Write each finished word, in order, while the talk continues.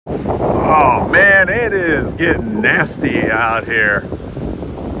Oh man, it is getting nasty out here.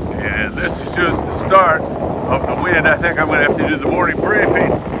 And this is just the start of the wind. I think I'm going to have to do the morning briefing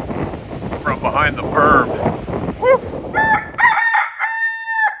from behind the berm. Woo!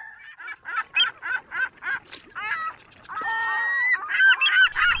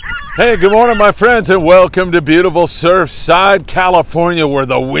 Hey, good morning, my friends, and welcome to beautiful Surfside, California, where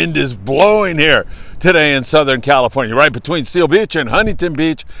the wind is blowing here today in Southern California, right between Seal Beach and Huntington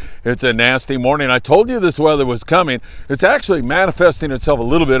Beach. It's a nasty morning. I told you this weather was coming. It's actually manifesting itself a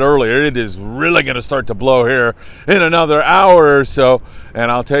little bit earlier. It is really going to start to blow here in another hour or so, and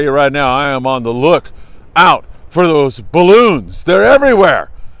I'll tell you right now, I am on the look out for those balloons. They're everywhere.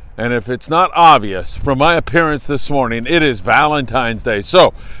 And if it's not obvious from my appearance this morning, it is Valentine's Day.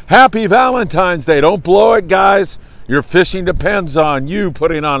 So, happy Valentine's Day. Don't blow it, guys. Your fishing depends on you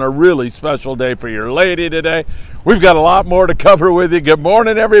putting on a really special day for your lady today. We've got a lot more to cover with you. Good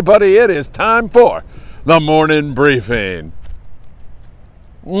morning, everybody. It is time for the morning briefing.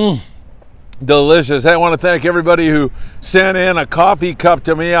 Delicious. Hey, I want to thank everybody who sent in a coffee cup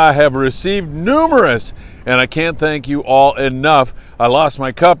to me. I have received numerous, and I can't thank you all enough. I lost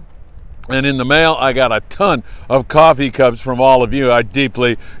my cup, and in the mail, I got a ton of coffee cups from all of you. I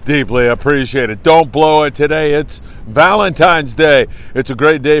deeply, deeply appreciate it. Don't blow it today. It's Valentine's Day. It's a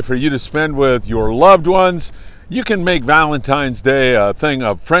great day for you to spend with your loved ones. You can make Valentine's Day a thing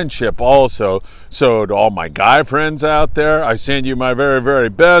of friendship also. So to all my guy friends out there, I send you my very, very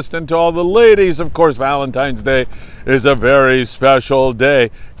best. And to all the ladies, of course, Valentine's Day is a very special day.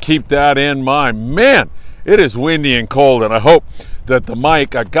 Keep that in mind. Man, it is windy and cold, and I hope that the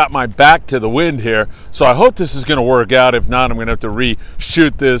mic, I got my back to the wind here, so I hope this is going to work out. If not, I'm going to have to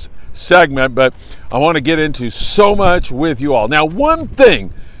reshoot this segment, but I want to get into so much with you all. Now, one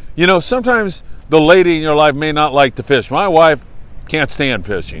thing, sometimes the lady in your life may not like to fish. My wife can't stand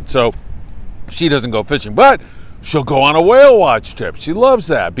fishing, so she doesn't go fishing, but she'll go on a whale watch trip. She loves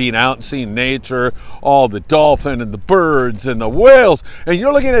that, being out and seeing nature, all the dolphin and the birds and the whales. And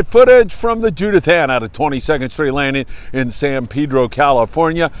you're looking at footage from the Judith Ann out of 22nd Street Landing in San Pedro,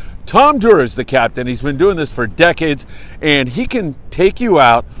 California. Tom Dura is the captain. He's been doing this for decades, and he can take you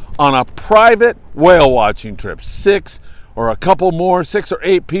out on a private whale watching trip. 6 or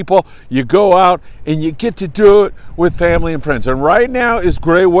 8 people. You go out and you get to do it with family and friends. And right now is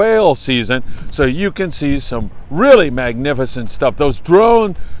gray whale season, so you can see some really magnificent stuff. Those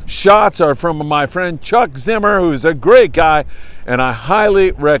drone shots are from my friend Chuck Zimmer, who's a great guy, and I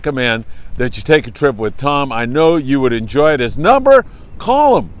highly recommend that you take a trip with Tom. I know you would enjoy it. His number,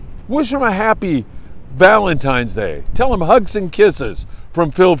 call him. Wish him a happy Valentine's Day. Tell him hugs and kisses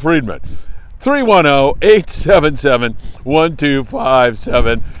from Phil Friedman.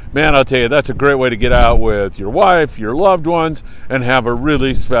 310-877-1257. Man, I'll tell you, that's a great way to get out with your wife, your loved ones, and have a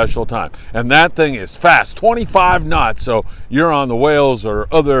really special time. And that thing is fast, 25 knots, so you're on the whales or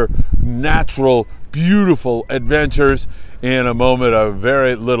other natural, beautiful adventures in a moment of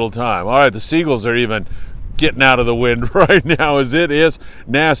very little time. All right, the seagulls are even getting out of the wind right now as it is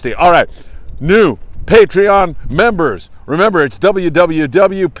nasty. All right, new Patreon members. Remember, it's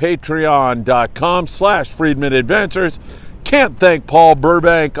www.patreon.com/Friedman Adventures. Can't thank Paul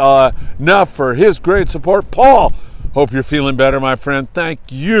Burbank enough for his great support. Paul, hope you're feeling better, my friend. Thank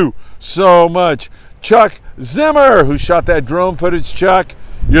you so much. Chuck Zimmer, who shot that drone footage. Chuck,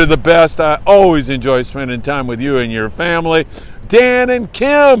 you're the best. I always enjoy spending time with you and your family. Dan and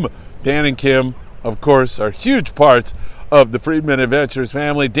Kim. Dan and Kim, of course, are huge parts of the Friedman Adventures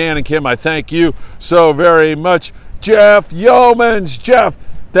family. Dan and Kim, I thank you so very much. Jeff Yeomans. Jeff,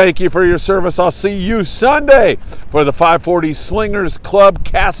 thank you for your service. I'll see you Sunday for the 540 Slingers Club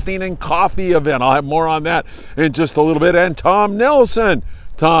Casting and Coffee event. I'll have more on that in just a little bit. And Tom Nelson.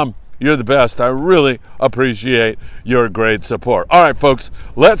 Tom, you're the best. I really appreciate your great support. All right, folks,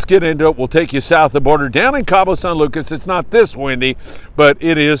 let's get into it. We'll take you south of the border down in Cabo San Lucas. It's not this windy, but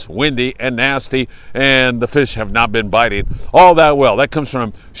it is windy and nasty, and the fish have not been biting all that well. That comes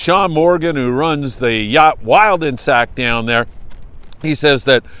from Sean Morgan, who runs the yacht Wild and Sack down there. He says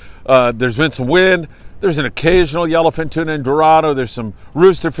that there's been some wind. There's an occasional yellowfin tuna in Dorado. There's some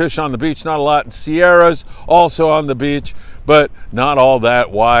roosterfish on the beach, not a lot in Sierras, also on the beach, but not all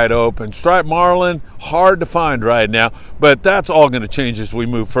that wide open. Striped marlin, hard to find right now, but that's all going to change as we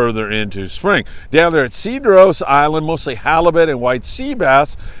move further into spring. Down there at Cedros Island, mostly halibut and white sea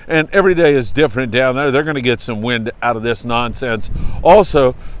bass, and every day is different down there. They're going to get some wind out of this nonsense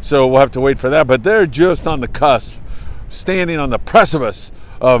also, so we'll have to wait for that, but they're just on the cusp, standing on the precipice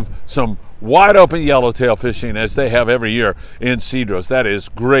of some wide open yellowtail fishing as they have every year in Cedros. That is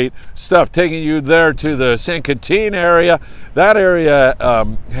great stuff. Taking you there to the San Quintin area. That area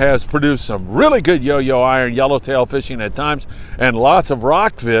has produced some really good yo-yo iron yellowtail fishing at times and lots of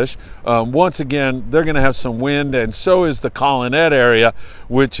rockfish. Once again, they're going to have some wind, and so is the Collinet area,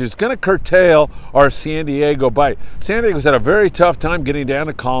 which is going to curtail our San Diego bite. San Diego's had a very tough time getting down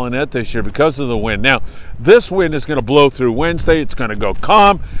to Collinet this year because of the wind. Now, this wind is going to blow through Wednesday. It's going to go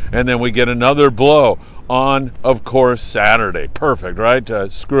calm, and then we get another blow on, of course, Saturday. Perfect, right?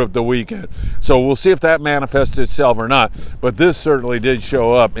 Screw up the weekend. So we'll see if that manifests itself or not. But this certainly did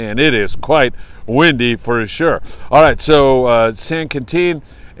show up, and it is quite windy for sure. All right, so San Quintin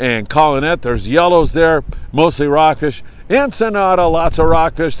and Collinet, there's yellows there, mostly rockfish. Ensenada, lots of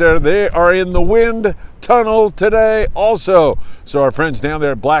rockfish there. They are in the wind tunnel today also. So our friends down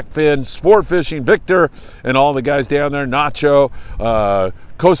there at Blackfin Sport Fishing, Victor, and all the guys down there, Nacho,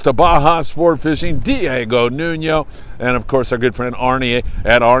 Costa Baja Sport Fishing, Diego Nuno, and of course our good friend Arnie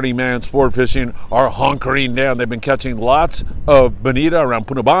at Arnie Man Sport Fishing are hunkering down. They've been catching lots of bonita around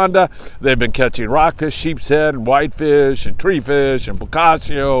Punta Banda. They've been catching rockfish, sheep's head, and whitefish, and treefish, and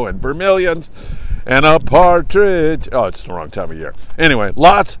bocaccio, and vermilions, and a partridge. Oh, it's the wrong time of year. Anyway,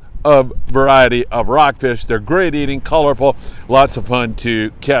 lots of variety of rockfish. They're great eating, colorful, lots of fun to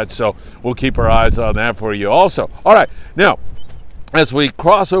catch. So we'll keep our eyes on that for you also. All right, now, as we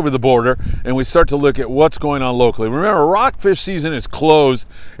cross over the border and we start to look at what's going on locally. Remember, rockfish season is closed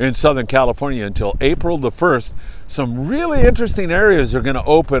in Southern California until April the 1st. Some really interesting areas are going to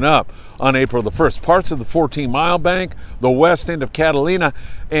open up on April the 1st. Parts of the 14-mile bank, the west end of Catalina,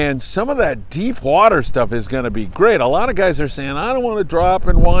 and some of that deep water stuff is going to be great. A lot of guys are saying, I don't want to drop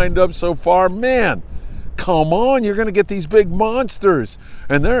and wind up so far. Man, come on, you're going to get these big monsters.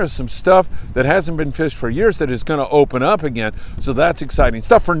 And there is some stuff that hasn't been fished for years that is going to open up again. So that's exciting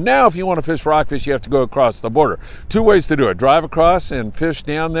stuff. For now, if you want to fish rockfish, you have to go across the border. Two ways to do it. Drive across and fish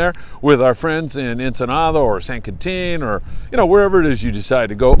down there with our friends in Ensenada or San Quintin or, wherever it is you decide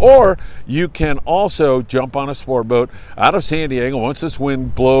to go. Or you can also jump on a sport boat out of San Diego. Once this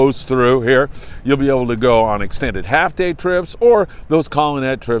wind blows through here, you'll be able to go on extended half-day trips or those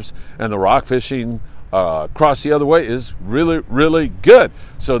Collinet trips, and the rock fishing across the other way is really, really good.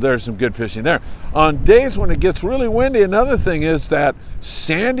 So there's some good fishing there. On days when it gets really windy, another thing is that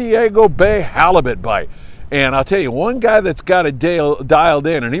San Diego Bay halibut bite. And I'll tell you, one guy that's got it dialed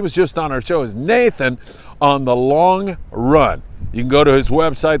in, and he was just on our show, is Nathan on The Long Run. You can go to his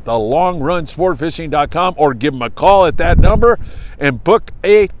website, thelongrunsportfishing.com, or give him a call at that number and book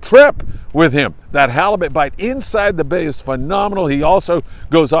a trip with him. That halibut bite inside the bay is phenomenal. He also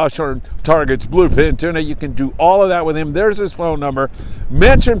goes offshore and targets bluefin tuna. You can do all of that with him. There's his phone number.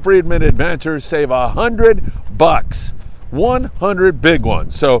 Mention Friedman Adventures. Save $100. 100 big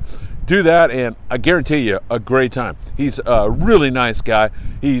ones. So do that, and I guarantee you a great time. He's a really nice guy.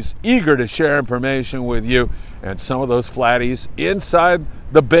 He's eager to share information with you, and some of those flatties inside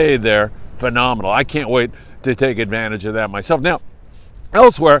the bay there, phenomenal. I can't wait to take advantage of that myself. Now,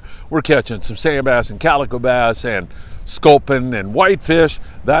 elsewhere, we're catching some sand bass and calico bass and sculpin and whitefish.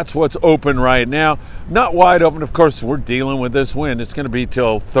 That's what's open right now. Not wide open, of course. We're dealing with this wind. It's going to be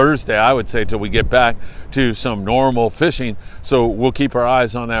till Thursday, I would say, till we get back to some normal fishing. So we'll keep our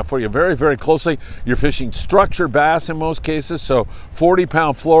eyes on that for you very, very closely. You're fishing structure bass in most cases. So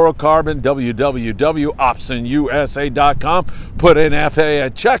 40-pound fluorocarbon, www.opsonusa.com. Put in FA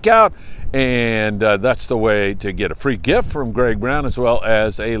at checkout. And that's the way to get a free gift from Greg Brown, as well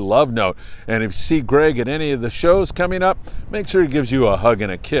as a love note. And if you see Greg at any of the shows coming up, make sure he gives you a hug and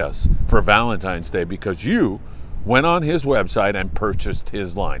a kiss for Valentine's Day, because you went on his website and purchased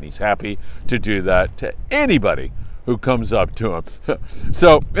his line. He's happy to do that to anybody who comes up to him.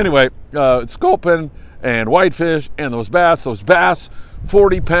 So anyway, sculpin and whitefish and those bass,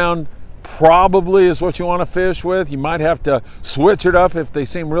 40-pound probably is what you want to fish with. You might have to switch it up if they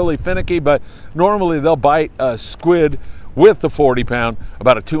seem really finicky, but normally they'll bite a squid with the 40-pound,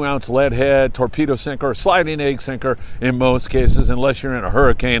 about a 2-ounce lead head, torpedo sinker, or sliding egg sinker in most cases, unless you're in a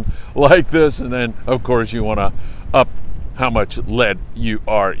hurricane like this. And then, of course, you want to up how much lead you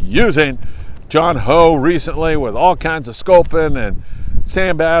are using. John Ho recently, with all kinds of sculpin and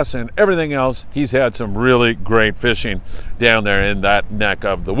sand bass and everything else, he's had some really great fishing down there in that neck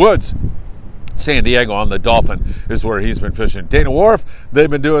of the woods. San Diego on the Dolphin is where he's been fishing. Dana Wharf, they've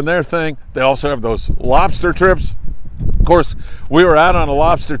been doing their thing. They also have those lobster trips. Of course, we were out on a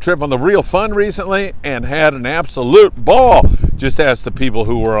lobster trip on the Real Fun recently and had an absolute ball. Just ask the people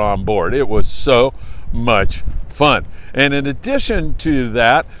who were on board. It was so much fun. And in addition to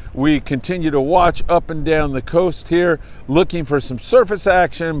that, we continue to watch up and down the coast here, looking for some surface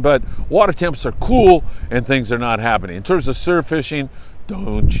action, but water temps are cool and things are not happening. In terms of surf fishing,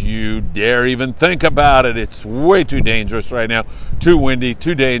 don't you dare even think about it. It's way too dangerous right now. Too windy,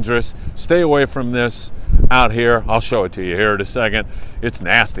 too dangerous. Stay away from this out here. I'll show it to you here in a second. It's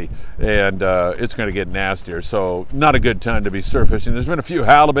nasty, and it's going to get nastier, so not a good time to be surf fishing. There's been a few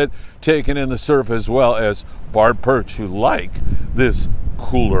halibut taken in the surf, as well as barred perch who like this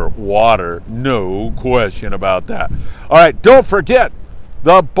cooler water. No question about that. All right, don't forget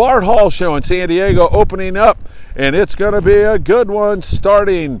the Bart Hall Show in San Diego opening up, and it's going to be a good one,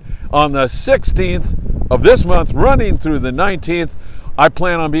 starting on the 16th of this month, running through the 19th. I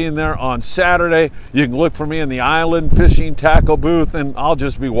plan on being there on Saturday. You can look for me in the Island Fishing Tackle booth, and I'll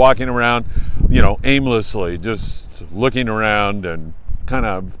just be walking around, aimlessly, just looking around and kind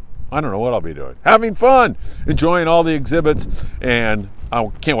of, I don't know what I'll be doing. Having fun, enjoying all the exhibits, and I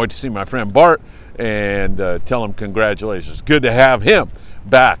can't wait to see my friend Bart and tell him congratulations. Good to have him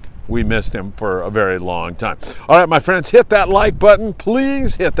back. We missed him for a very long time. All right, my friends, hit that like button.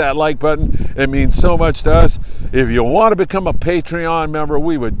 Please hit that like button. It means so much to us. If you want to become a Patreon member,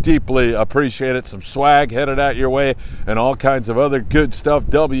 we would deeply appreciate it. Some swag headed out your way and all kinds of other good stuff.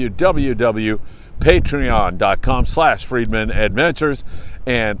 www.patreon.com/Freedman Adventures.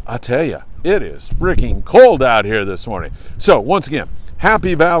 And I tell you, it is freaking cold out here this morning. So once again,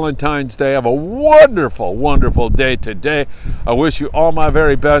 happy Valentine's Day. Have a wonderful, wonderful day today. I wish you all my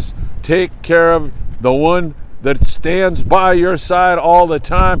very best. Take care of the one that stands by your side all the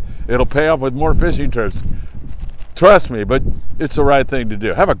time. It'll pay off with more fishing trips. Trust me, but it's the right thing to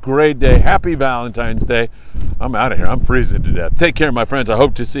do. Have a great day. Happy Valentine's Day. I'm out of here. I'm freezing to death. Take care, my friends. I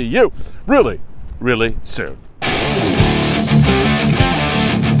hope to see you really, really soon.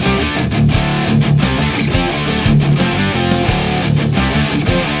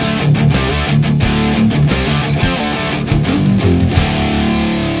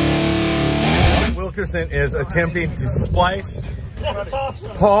 Wilkerson is attempting to splice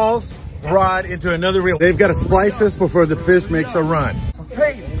Paul's rod into another reel. They've got to splice this before the fish makes a run.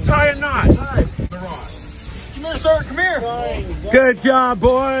 Hey, tie a knot. Come here, sir. Come here. Good job,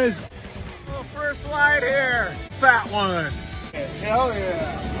 boys. Well, first light here. Fat one. Hell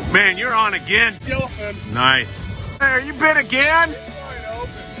yeah. Man, you're on again. Nice. There, you bit again?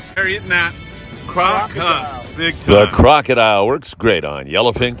 They're eating that crocodile. Big time. The crocodile works great on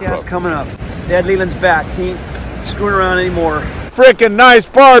yellowfin Gas coming up. Dad Leland's back. He ain't screwing around anymore. Freaking nice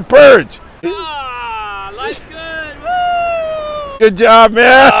barred perch. Ah, life's good. Woo! Good job,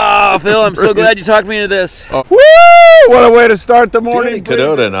 man. Oh, Phil, I'm so glad you talked me into this. Oh. Woo! What a way to start the morning.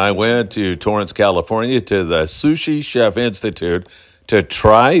 Cadota and I went to Torrance, California to the Sushi Chef Institute to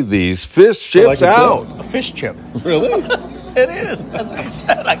try these fish chips out. A fish chip. Really? It is. That's what he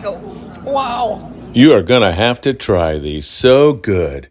said. I go, wow. You are going to have to try these. So good.